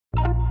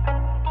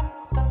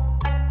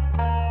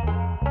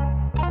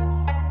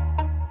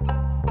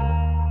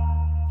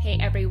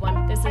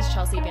everyone. This is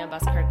Chelsea Van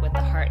Buskirk with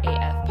the Heart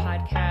AF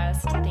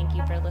podcast. Thank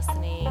you for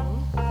listening.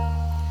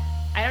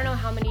 I don't know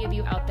how many of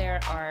you out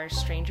there are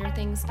Stranger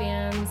Things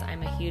fans.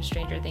 I'm a huge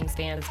Stranger Things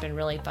fan. It's been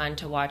really fun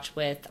to watch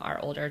with our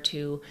older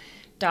two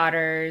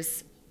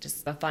daughters.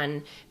 Just a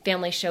fun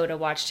family show to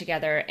watch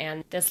together.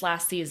 And this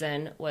last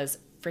season was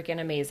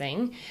freaking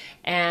amazing.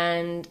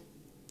 And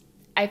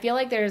I feel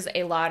like there's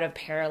a lot of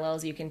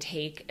parallels you can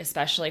take,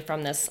 especially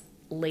from this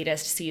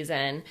latest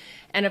season.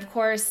 And of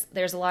course,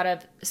 there's a lot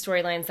of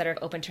storylines that are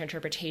open to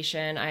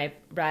interpretation. I've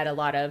read a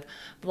lot of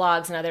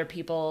blogs and other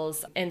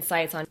people's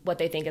insights on what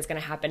they think is going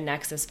to happen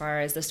next as far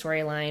as the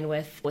storyline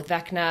with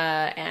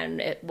Vecna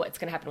and what's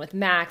going to happen with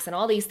Max and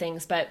all these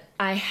things. But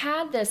I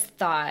had this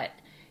thought.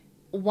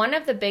 One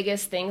of the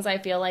biggest things I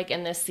feel like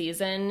in this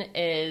season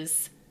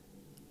is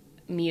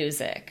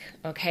music.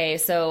 Okay,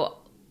 so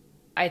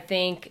I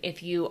think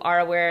if you are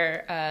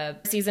aware of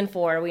season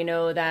 4, we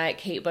know that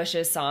Kate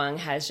Bush's song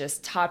has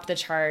just topped the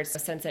charts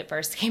since it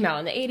first came out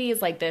in the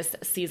 80s. Like, this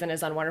season has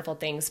done wonderful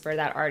things for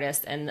that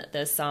artist and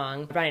the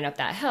song Running Up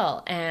That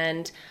Hill.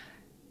 And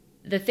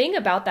the thing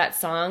about that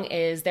song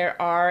is there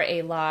are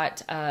a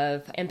lot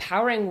of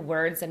empowering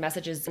words and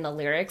messages in the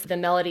lyrics, the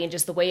melody and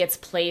just the way it's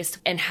placed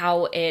and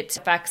how it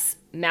affects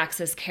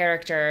Max's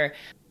character.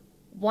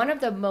 One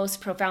of the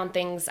most profound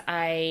things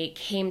I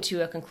came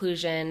to a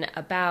conclusion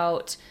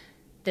about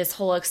this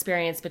whole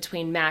experience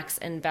between Max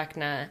and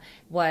Vecna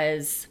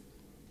was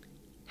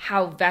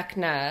how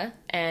Vecna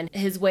and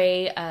his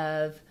way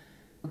of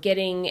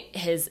getting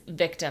his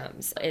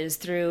victims is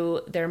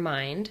through their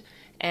mind,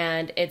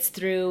 and it's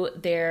through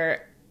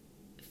their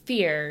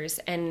fears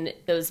and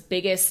those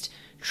biggest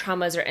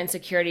traumas or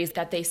insecurities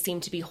that they seem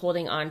to be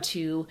holding on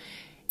to.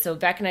 So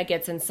Vecna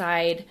gets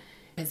inside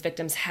his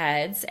victims'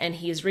 heads and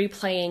he's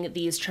replaying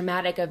these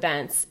traumatic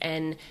events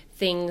and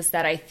things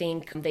that I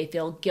think they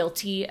feel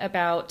guilty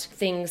about,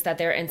 things that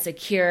they're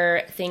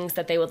insecure, things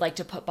that they would like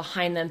to put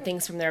behind them,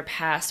 things from their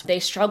past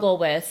they struggle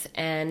with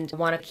and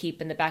want to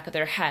keep in the back of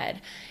their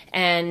head.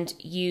 And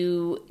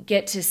you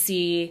get to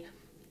see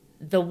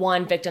the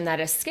one victim that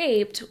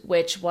escaped,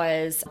 which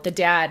was the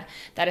dad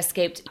that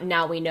escaped,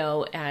 now we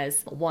know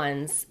as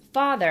One's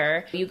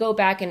father. You go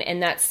back and in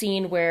that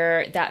scene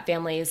where that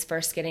family is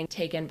first getting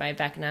taken by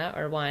Vecna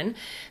or One,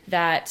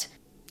 that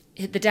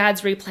the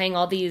dad's replaying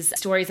all these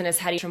stories in his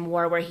head from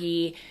war where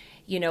he,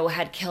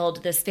 had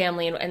killed this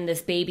family and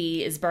this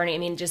baby is burning. I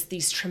mean, just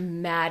these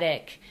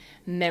traumatic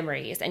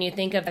memories. And you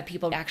think of the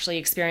people actually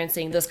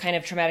experiencing those kind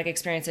of traumatic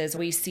experiences.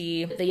 We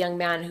see the young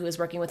man who was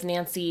working with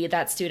Nancy,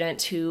 that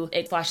student who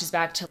it flashes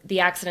back to the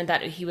accident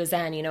that he was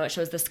in. It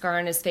shows the scar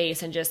on his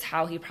face and just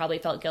how he probably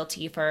felt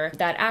guilty for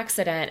that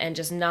accident and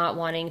just not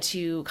wanting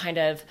to kind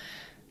of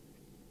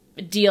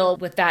deal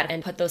with that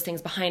and put those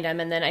things behind him.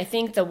 And then I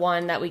think the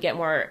one that we get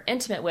more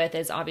intimate with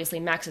is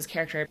obviously Max's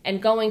character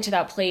and going to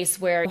that place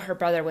where her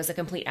brother was a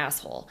complete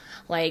asshole.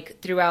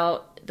 Like,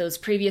 throughout those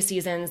previous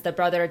seasons, the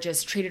brother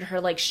just treated her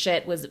like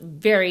shit, was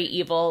very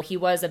evil. He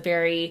was a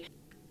very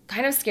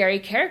kind of scary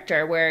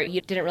character where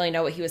you didn't really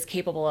know what he was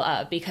capable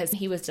of because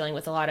he was dealing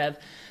with a lot of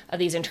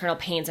these internal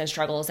pains and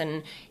struggles,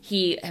 and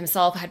he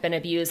himself had been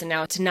abused, and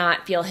now to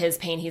not feel his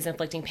pain, he's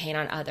inflicting pain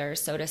on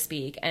others, so to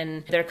speak.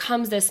 And there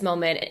comes this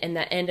moment in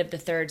the end of the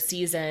 3rd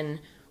season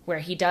where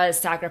he does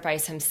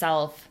sacrifice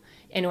himself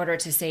in order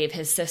to save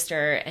his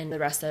sister and the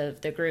rest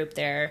of the group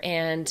there.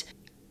 And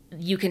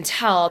you can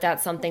tell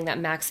that's something that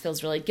Max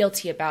feels really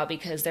guilty about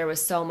because there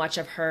was so much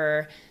of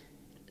her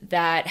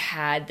that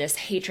had this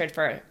hatred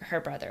for her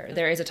brother.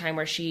 There is a time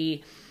where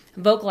she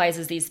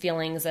vocalizes these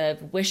feelings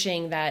of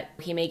wishing that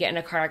he may get in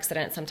a car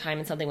accident sometime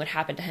and something would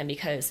happen to him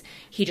because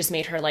he just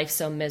made her life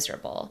so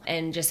miserable,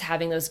 and just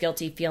having those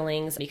guilty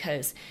feelings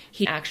because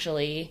he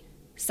actually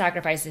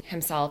sacrificed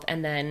himself,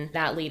 and then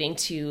that leading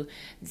to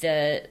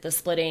the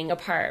splitting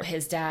apart,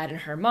 his dad and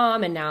her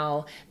mom, and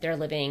now they're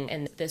living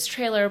in this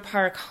trailer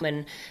park,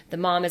 and the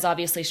mom is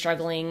obviously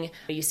struggling.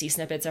 You see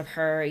snippets of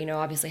her,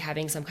 obviously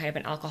having some kind of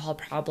an alcohol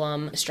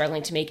problem,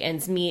 struggling to make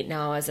ends meet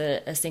now as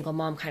a single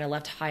mom, kind of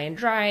left high and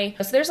dry.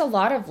 So there's a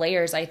lot of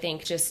layers, I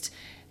think, just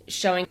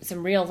showing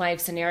some real life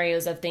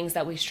scenarios of things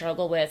that we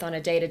struggle with on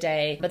a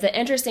day-to-day. But the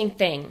interesting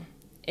thing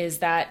is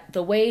that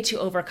the way to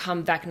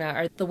overcome Vecna,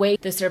 or the way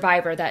the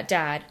survivor, that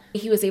dad,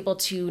 he was able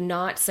to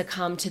not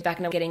succumb to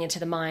Vecna getting into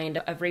the mind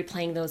of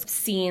replaying those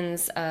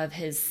scenes of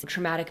his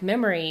traumatic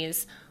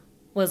memories,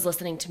 was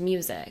listening to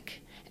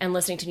music. And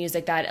listening to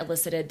music that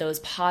elicited those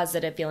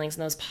positive feelings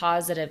and those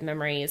positive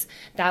memories,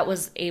 that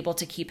was able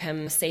to keep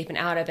him safe and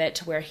out of it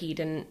to where he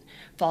didn't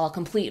fall a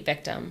complete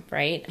victim,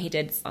 right? He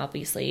did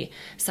obviously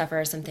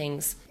suffer some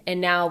things. And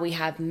now we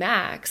have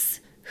Max,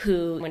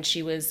 who, when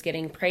she was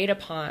getting preyed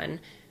upon,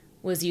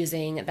 was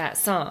using that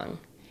song,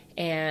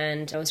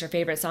 and it was her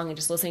favorite song, and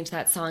just listening to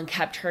that song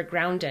kept her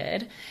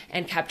grounded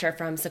and kept her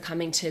from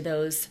succumbing to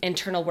those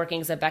internal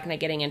workings of Vecna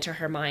getting into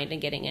her mind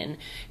and getting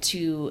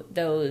into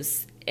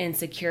those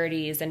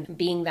insecurities and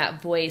being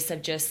that voice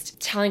of just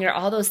telling her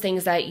all those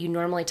things that you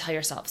normally tell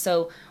yourself.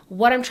 So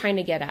what I'm trying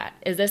to get at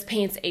is this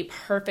paints a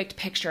perfect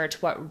picture to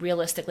what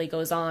realistically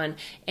goes on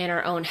in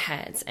our own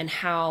heads and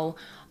how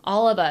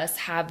all of us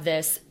have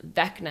this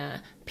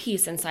Vecna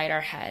piece inside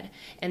our head,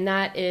 and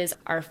that is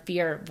our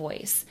fear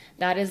voice.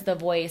 That is the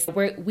voice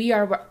where we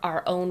are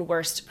our own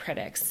worst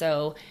critics.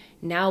 So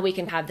now we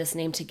can have this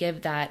name to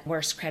give that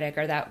worst critic,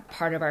 or that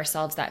part of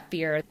ourselves, that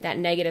fear, that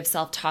negative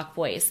self-talk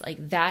voice.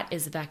 Like, that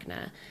is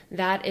Vecna.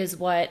 That is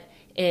what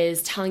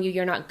is telling you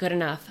you're not good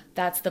enough.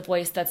 That's the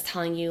voice that's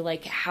telling you,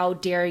 like, how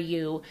dare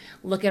you?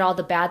 Look at all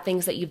the bad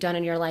things that you've done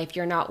in your life.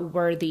 You're not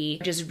worthy.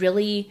 Just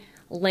really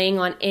laying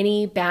on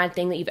any bad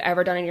thing that you've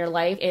ever done in your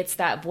life. It's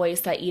that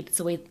voice that eats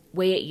away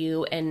at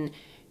you and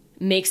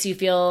makes you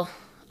feel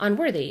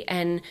unworthy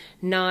and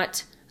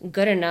not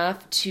good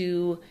enough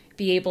to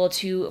be able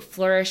to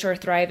flourish or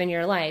thrive in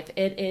your life.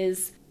 It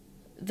is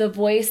the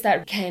voice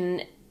that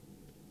can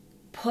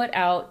put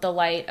out the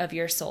light of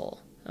your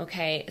soul.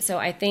 Okay, so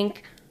I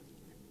think,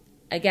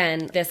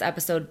 again, this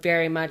episode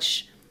very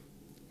much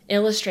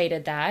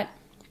illustrated that,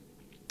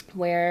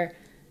 where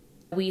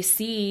we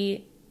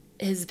see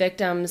his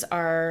victims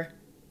are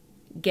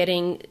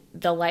getting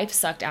the life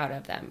sucked out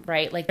of them,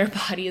 right? Like, their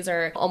bodies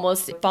are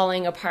almost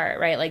falling apart,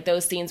 right? Like,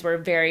 those scenes were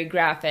very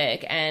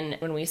graphic. And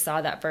when we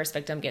saw that first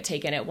victim get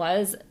taken, it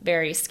was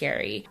very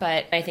scary.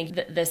 But I think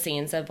the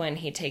scenes of when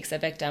he takes a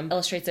victim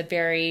illustrates a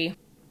very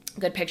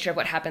good picture of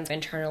what happens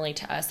internally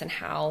to us, and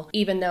how,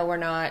 even though we're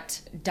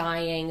not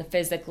dying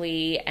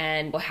physically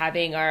and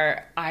having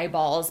our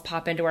eyeballs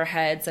pop into our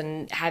heads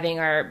and having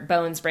our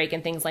bones break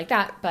and things like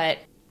that, but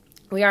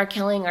we are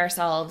killing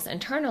ourselves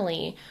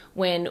internally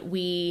when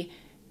we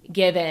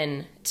give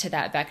in to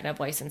that Vecna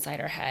voice inside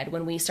our head,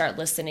 when we start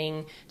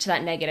listening to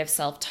that negative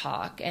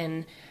self-talk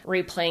and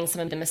replaying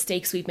some of the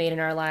mistakes we've made in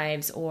our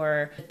lives,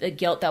 or the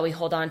guilt that we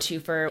hold on to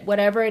for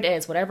whatever it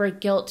is, whatever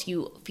guilt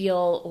you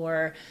feel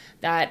or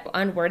that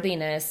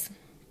unworthiness.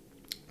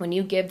 When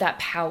you give that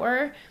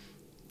power,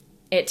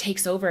 it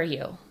takes over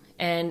you.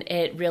 And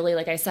it really,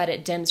 like I said,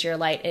 it dims your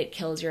light, it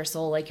kills your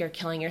soul. Like, you're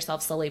killing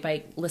yourself slowly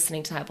by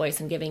listening to that voice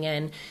and giving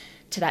in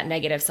to that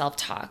negative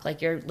self-talk.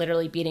 Like, you're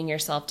literally beating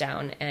yourself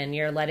down, and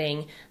you're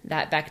letting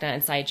that Vecna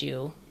inside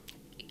you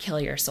kill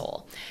your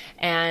soul.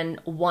 And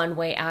one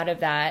way out of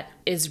that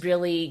is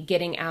really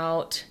getting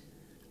out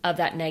of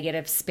that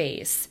negative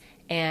space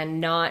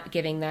and not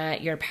giving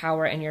that your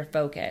power and your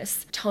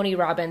focus. Tony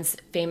Robbins'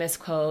 famous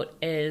quote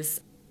is,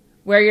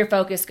 "Where your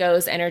focus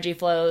goes, energy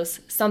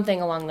flows,"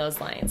 something along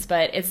those lines.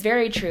 But it's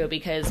very true,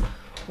 because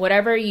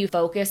whatever you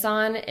focus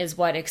on is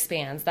what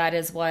expands. That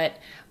is what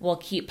will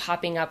keep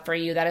popping up for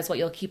you. That is what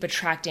you'll keep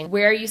attracting.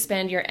 Where you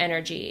spend your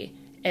energy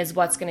is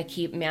what's going to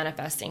keep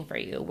manifesting for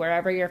you.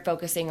 Wherever you're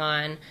focusing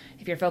on,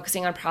 if you're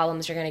focusing on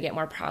problems, you're going to get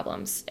more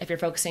problems. If you're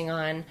focusing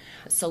on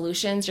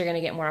solutions, you're going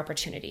to get more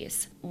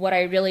opportunities. What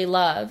I really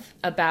love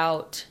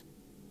about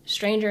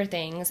Stranger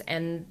Things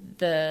and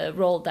the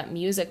role that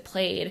music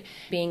played,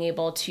 being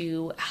able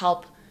to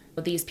help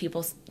these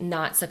people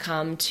not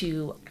succumb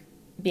to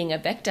being a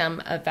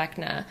victim of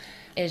Vecna,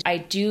 is I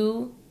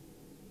do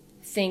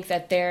think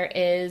that there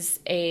is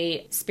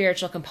a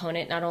spiritual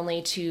component, not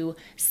only to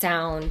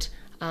sound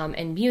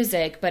and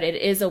music, but it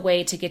is a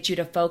way to get you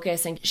to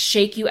focus and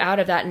shake you out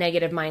of that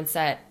negative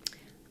mindset.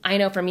 I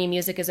know for me,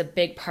 music is a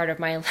big part of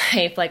my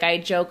life. Like, I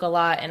joke a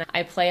lot and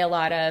I play a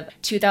lot of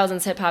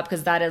 2000s hip hop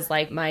because that is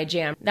like my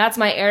jam. That's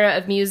my era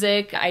of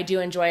music. I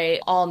do enjoy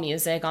all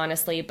music,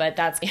 honestly, but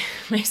that's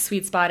my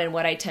sweet spot and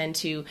what I tend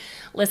to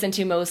listen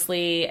to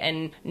mostly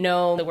and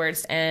know the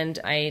words. And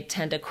I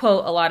tend to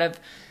quote a lot of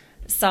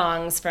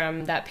songs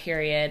from that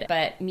period.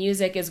 But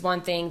music is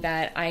one thing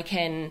that I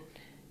can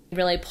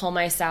really pull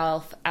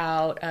myself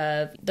out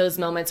of those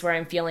moments where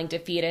I'm feeling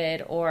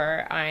defeated,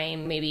 or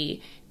I'm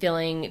maybe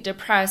feeling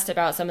depressed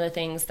about some of the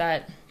things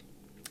that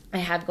I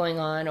have going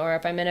on, or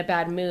if I'm in a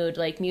bad mood.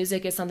 Like,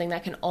 music is something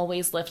that can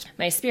always lift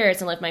my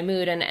spirits and lift my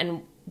mood.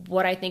 And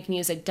what I think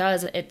music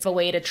does, it's a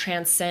way to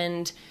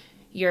transcend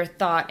your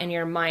thought and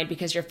your mind,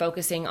 because you're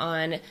focusing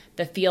on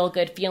the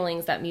feel-good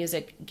feelings that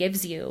music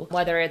gives you,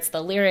 whether it's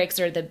the lyrics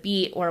or the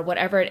beat or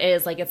whatever it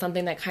is. Like, it's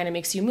something that kind of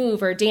makes you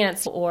move or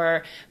dance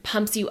or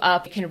pumps you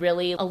up. It can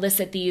really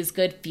elicit these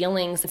good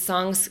feelings.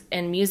 Songs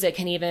and music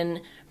can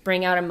even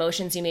bring out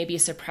emotions you may be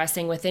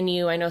suppressing within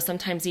you. I know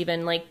sometimes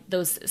even like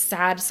those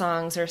sad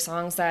songs or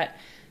songs that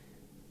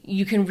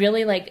you can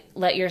really like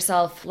let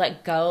yourself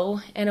let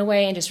go in a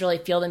way and just really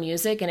feel the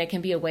music. And it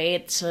can be a way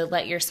to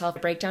let yourself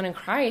break down and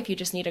cry if you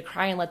just need to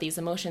cry and let these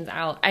emotions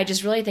out. I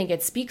just really think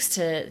it speaks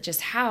to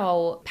just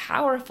how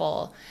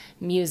powerful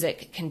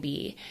music can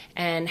be,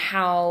 and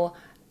how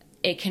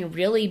it can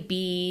really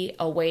be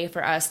a way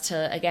for us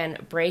to,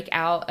 again, break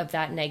out of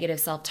that negative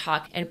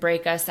self-talk and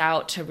break us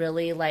out to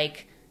really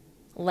like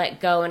let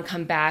go and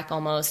come back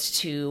almost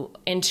to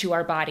into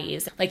our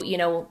bodies. Like, you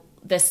know,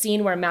 the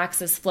scene where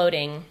Max is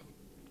floating,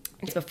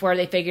 it's before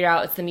they figure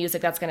out it's the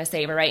music that's going to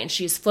save her, right? And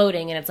she's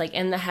floating and it's like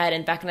in the head,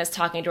 and Vecna's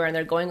talking to her and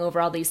they're going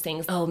over all these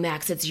things. Oh,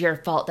 Max, it's your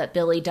fault that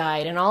Billy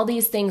died, and all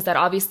these things that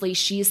obviously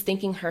she's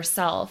thinking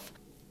herself.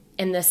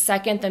 And the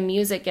second the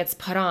music gets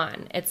put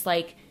on, it's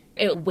like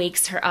it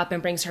wakes her up and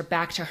brings her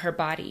back to her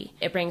body.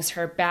 It brings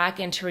her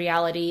back into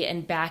reality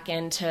and back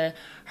into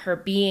her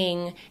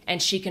being, and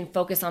she can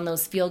focus on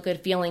those feel-good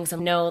feelings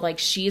and know like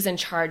she's in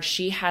charge.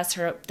 She has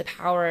the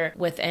power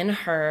within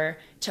her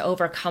to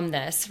overcome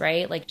this,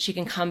 right? Like she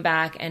can come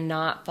back and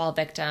not fall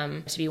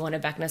victim to be one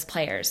of Vecna's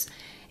players.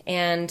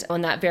 And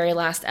on that very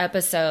last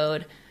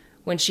episode,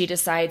 when she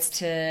decides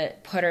to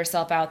put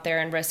herself out there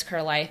and risk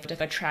her life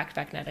to attract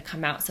Vecna to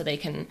come out so they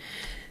can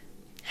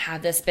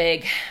have this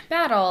big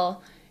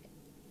battle,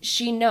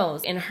 she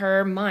knows in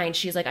her mind,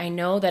 she's like, I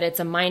know that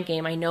it's a mind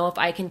game. I know if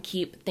I can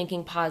keep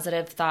thinking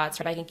positive thoughts,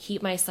 if I can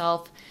keep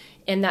myself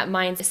in that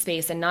mind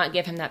space and not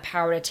give him that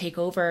power to take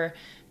over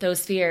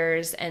those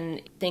fears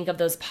and think of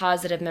those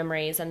positive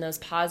memories and those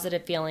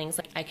positive feelings,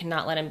 like I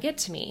cannot let him get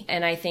to me.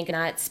 And I think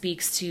that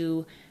speaks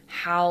to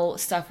how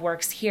stuff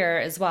works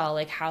here as well,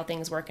 like how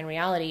things work in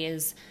reality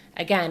is,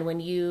 again,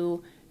 when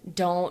you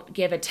don't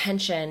give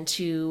attention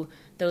to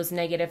those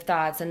negative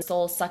thoughts and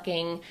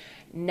soul-sucking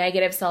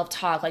negative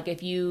self-talk, like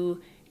if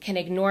you can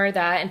ignore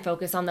that and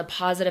focus on the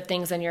positive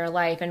things in your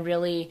life and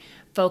really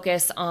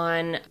focus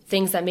on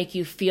things that make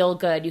you feel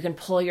good, you can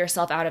pull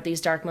yourself out of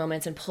these dark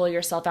moments and pull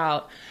yourself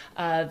out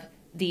of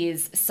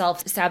these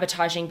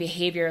self-sabotaging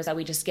behaviors that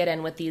we just get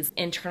in with these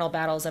internal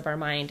battles of our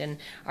mind and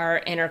our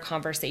inner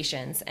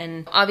conversations.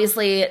 And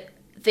obviously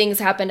things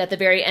happened at the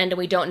very end and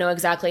we don't know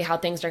exactly how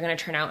things are going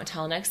to turn out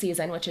until next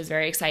season, which is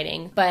very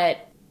exciting.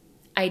 But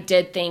I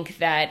did think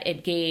that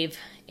it gave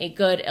a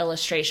good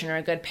illustration or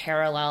a good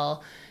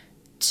parallel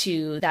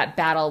to that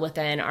battle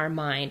within our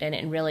mind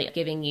and really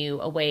giving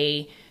you a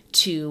way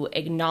to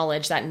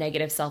acknowledge that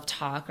negative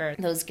self-talk or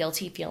those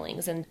guilty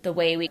feelings and the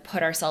way we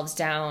put ourselves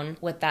down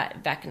with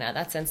that Vecna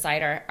that's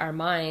inside our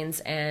minds.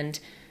 And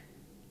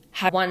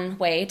one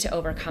way to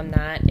overcome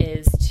that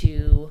is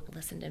to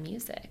listen to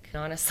music.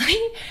 And honestly,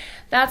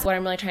 that's what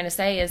I'm really trying to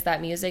say, is that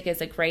music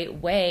is a great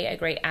way, a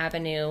great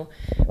avenue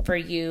for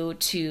you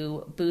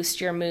to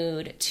boost your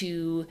mood,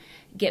 to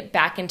get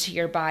back into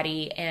your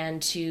body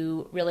and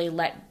to really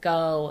let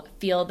go,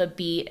 feel the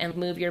beat and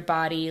move your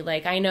body.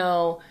 Like I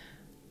know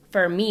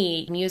for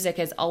me, music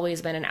has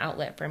always been an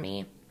outlet for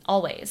me.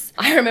 Always.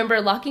 I remember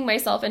locking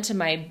myself into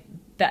my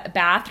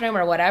bathroom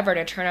or whatever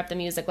to turn up the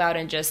music loud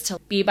and just to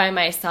be by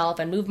myself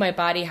and move my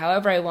body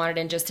however I wanted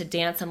and just to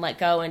dance and let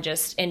go and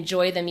just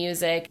enjoy the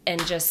music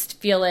and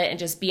just feel it and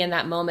just be in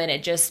that moment.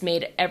 It just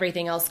made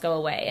everything else go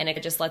away, and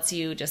it just lets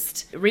you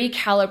just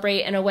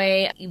recalibrate in a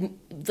way.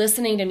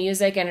 Listening to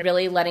music and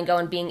really letting go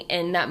and being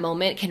in that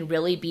moment can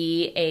really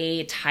be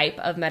a type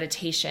of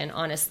meditation,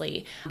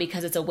 honestly,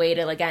 because it's a way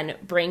to, again,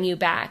 bring you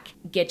back,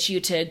 get you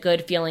to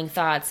good feeling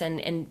thoughts,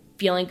 and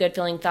feeling good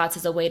feeling thoughts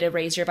is a way to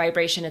raise your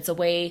vibration. It's a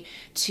way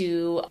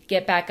to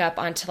get back up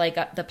onto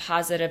the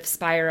positive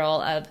spiral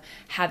of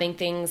having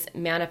things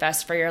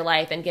manifest for your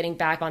life and getting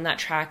back on that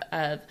track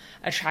of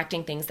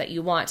attracting things that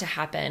you want to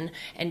happen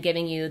and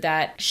giving you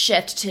that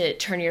shift to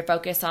turn your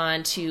focus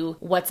on to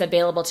what's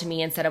available to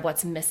me instead of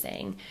what's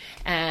missing.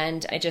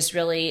 And it just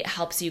really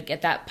helps you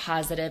get that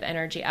positive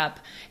energy up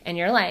in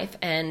your life.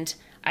 And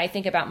I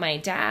think about my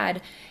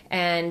dad,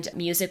 and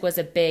music was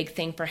a big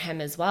thing for him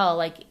as well,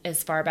 like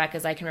as far back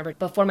as I can remember,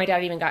 before my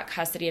dad even got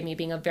custody of me,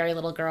 being a very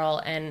little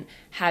girl and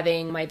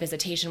having my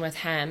visitation with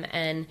him.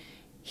 And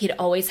he'd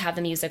always have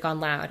the music on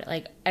loud.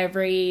 Like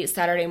every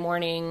Saturday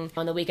morning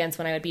on the weekends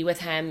when I would be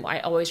with him, I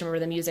always remember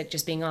the music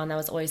just being on. That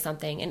was always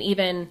something. And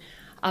even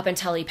up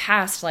until he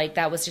passed, like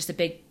that was just a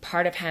big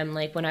part of him.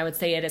 Like when I would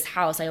stay at his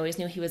house, I always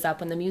knew he was up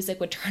when the music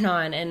would turn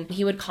on, and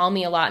he would call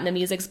me a lot and the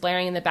music's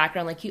blaring in the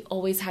background. Like he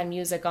always had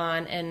music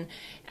on. And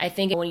I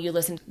think when you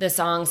listen to the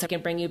songs, it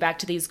can bring you back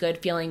to these good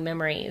feeling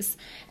memories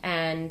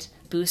and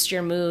boost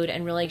your mood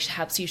and really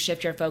helps you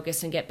shift your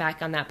focus and get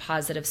back on that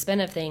positive spin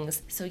of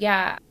things. So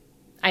yeah,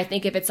 I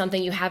think if it's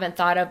something you haven't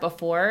thought of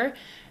before,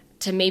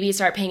 to maybe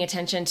start paying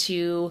attention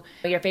to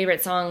your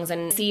favorite songs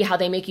and see how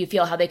they make you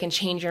feel, how they can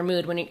change your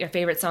mood when your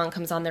favorite song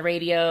comes on the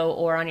radio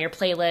or on your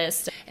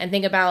playlist. And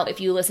think about if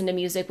you listen to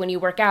music when you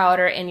work out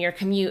or in your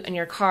commute, in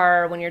your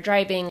car, when you're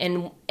driving,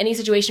 in any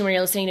situation where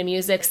you're listening to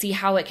music, see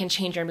how it can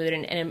change your mood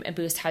and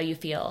boost how you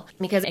feel.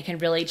 Because it can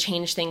really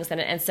change things and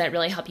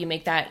really help you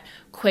make that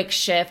quick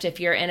shift if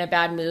you're in a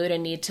bad mood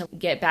and need to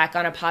get back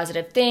on a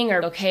positive thing,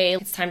 or okay,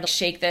 it's time to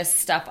shake this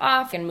stuff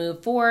off and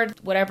move forward.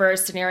 Whatever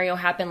scenario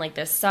happened, like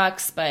this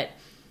sucks, but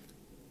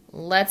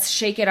let's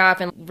shake it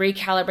off and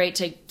recalibrate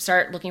to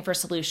start looking for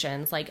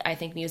solutions. Like I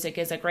think music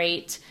is a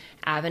great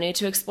avenue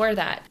to explore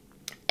that.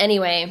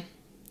 Anyway,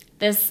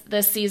 this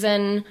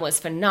season was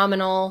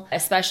phenomenal,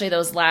 especially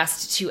those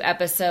last 2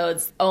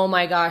 episodes. Oh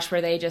my gosh,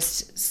 were they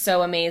just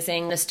so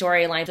amazing. The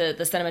storyline,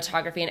 the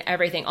cinematography and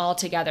everything all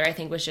together, I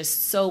think was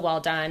just so well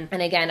done.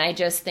 And again, I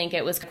just think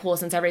it was cool,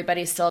 since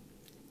everybody's still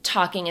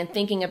talking and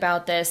thinking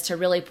about this, to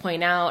really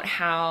point out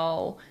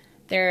how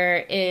there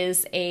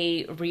is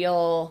a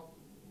real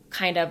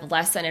kind of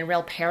lesson and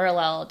real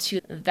parallel to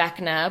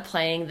Vecna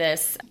playing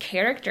this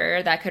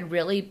character that could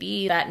really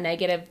be that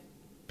negative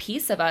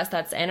piece of us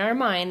that's in our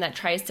mind that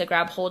tries to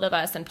grab hold of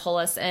us and pull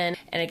us in.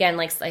 And again,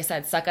 like I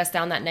said, suck us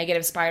down that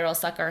negative spiral,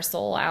 suck our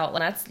soul out.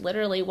 And that's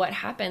literally what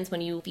happens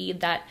when you feed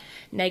that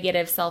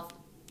negative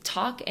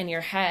self-talk in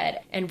your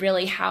head, and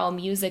really how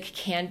music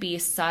can be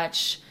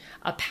such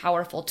a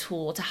powerful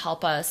tool to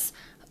help us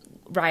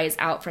rise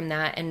out from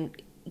that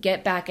and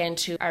get back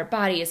into our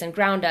bodies and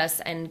ground us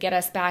and get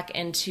us back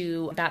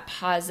into that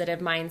positive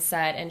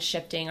mindset and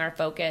shifting our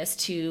focus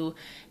to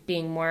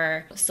being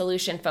more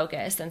solution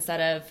focused instead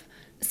of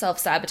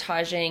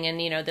self-sabotaging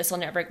and, this will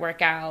never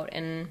work out,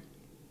 and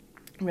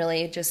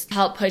really just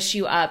help push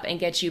you up and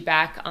get you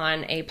back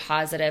on a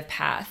positive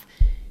path.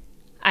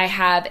 I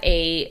have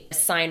a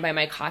sign by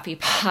my coffee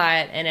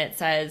pot and it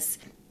says,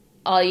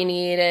 all you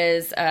need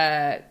is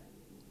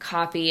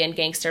coffee and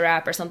gangster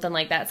rap or something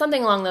like that,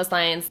 something along those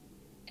lines.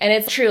 And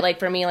it's true, like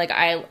for me, like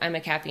I'm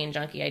a caffeine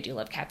junkie. I do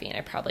love caffeine.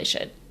 I probably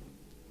should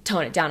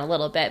tone it down a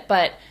little bit,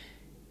 but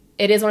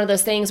it is one of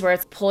those things where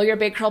it's pull your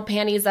big curl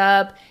panties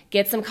up,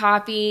 get some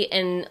coffee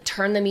and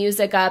turn the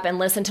music up and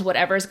listen to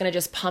whatever is going to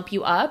just pump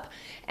you up.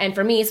 And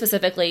for me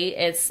specifically,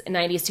 it's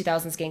 90s,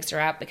 2000s gangster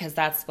rap, because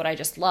that's what I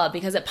just love,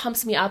 because it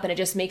pumps me up and it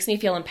just makes me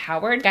feel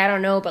empowered. I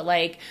don't know, but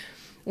like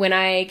when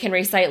I can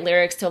recite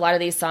lyrics to a lot of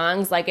these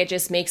songs, like it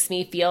just makes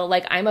me feel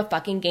like I'm a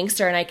fucking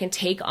gangster and I can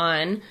take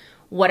on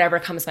whatever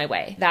comes my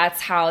way.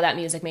 That's how that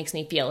music makes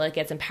me feel. It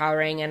gets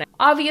empowering. And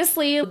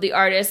obviously the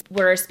artists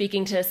were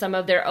speaking to some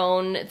of their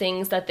own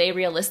things that they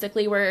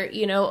realistically were,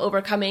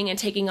 overcoming and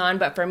taking on.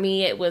 But for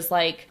me, it was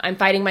like I'm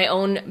fighting my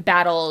own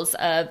battles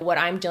of what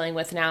I'm dealing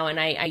with now. And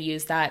I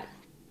use that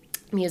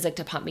music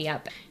to pump me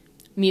up.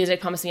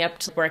 Music pumps me up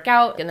to work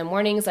out in the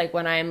mornings, like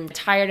when I'm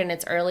tired and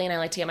it's early and I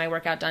like to get my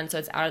workout done so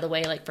it's out of the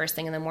way, like first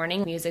thing in the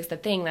morning. Music's the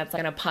thing that's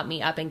going to pump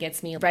me up and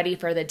gets me ready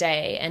for the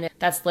day. And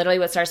that's literally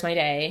what starts my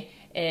day,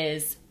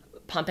 is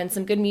pumping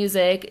some good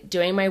music,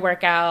 doing my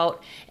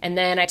workout, and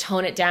then I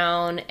tone it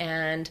down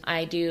and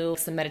I do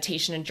some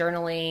meditation and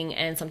journaling,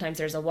 and sometimes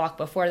there's a walk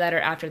before that or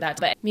after that.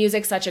 But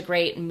music's such a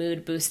great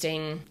mood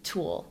boosting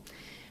tool,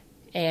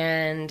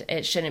 and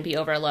it shouldn't be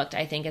overlooked.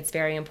 I think it's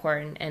very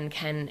important and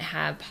can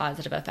have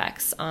positive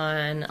effects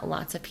on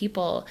lots of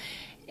people.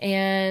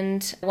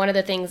 And one of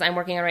the things I'm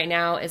working on right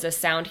now is a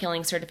sound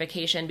healing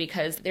certification,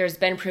 because there's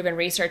been proven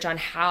research on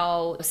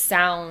how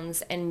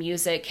sounds and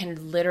music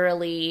can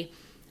literally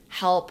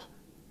help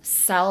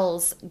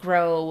cells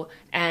grow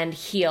and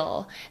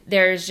heal.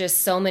 There's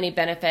just so many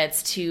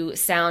benefits to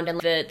sound and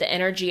the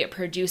energy it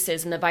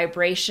produces and the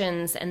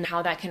vibrations and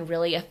how that can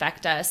really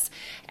affect us.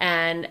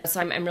 And so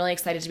I'm really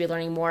excited to be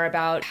learning more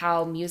about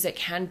how music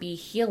can be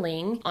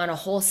healing on a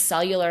whole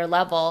cellular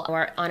level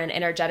or on an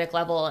energetic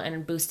level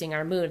and boosting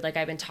our mood, like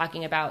I've been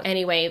talking about.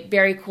 Anyway,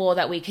 very cool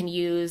that we can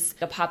use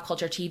a pop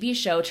culture TV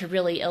show to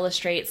really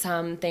illustrate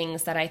some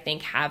things that I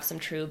think have some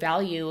true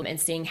value, and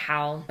seeing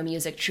how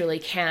music truly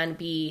can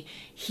be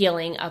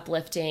healing,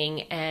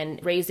 uplifting, and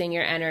raising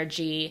your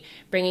energy,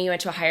 bringing you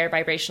into a higher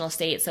vibrational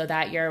state so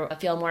that you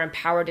feel more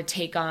empowered to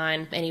take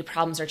on any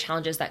problems or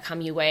challenges that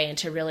come your way, and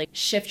to really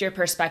shift your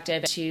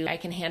perspective to, I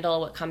can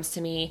handle what comes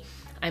to me.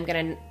 I'm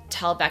going to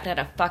tell Vecna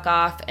to fuck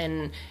off,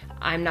 and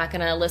I'm not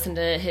going to listen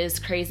to his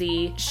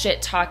crazy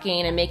shit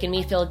talking and making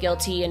me feel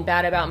guilty and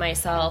bad about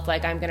myself.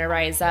 Like, I'm going to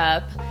rise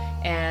up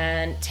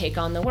and take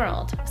on the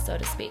world, so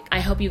to speak. I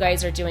hope you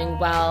guys are doing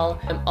well.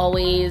 I'm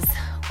always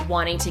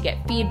wanting to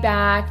get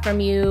feedback from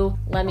you.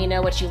 Let me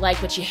know what you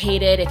liked, what you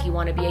hated. If you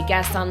want to be a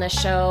guest on the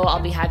show,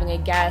 I'll be having a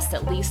guest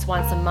at least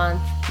once a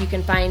month. You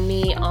can find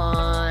me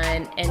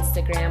on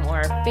Instagram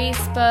or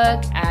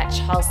Facebook at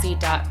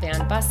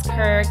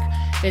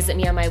chelsea.vanbuskirk. Visit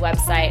me on my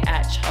website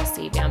at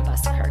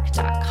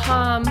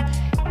chelseavanbuskirk.com.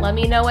 Let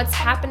me know what's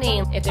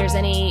happening. If there's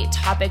any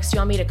topics you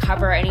want me to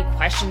cover, any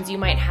questions you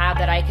might have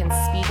that I can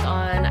speak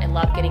on. I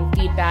love getting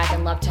feedback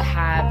and love to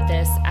have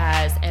this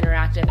as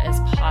interactive as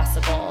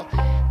possible.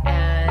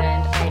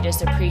 And I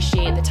just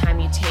appreciate the time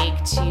you take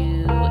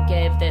to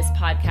give this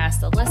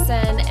podcast a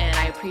listen. And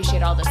I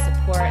appreciate all the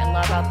support and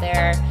love out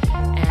there.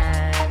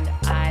 And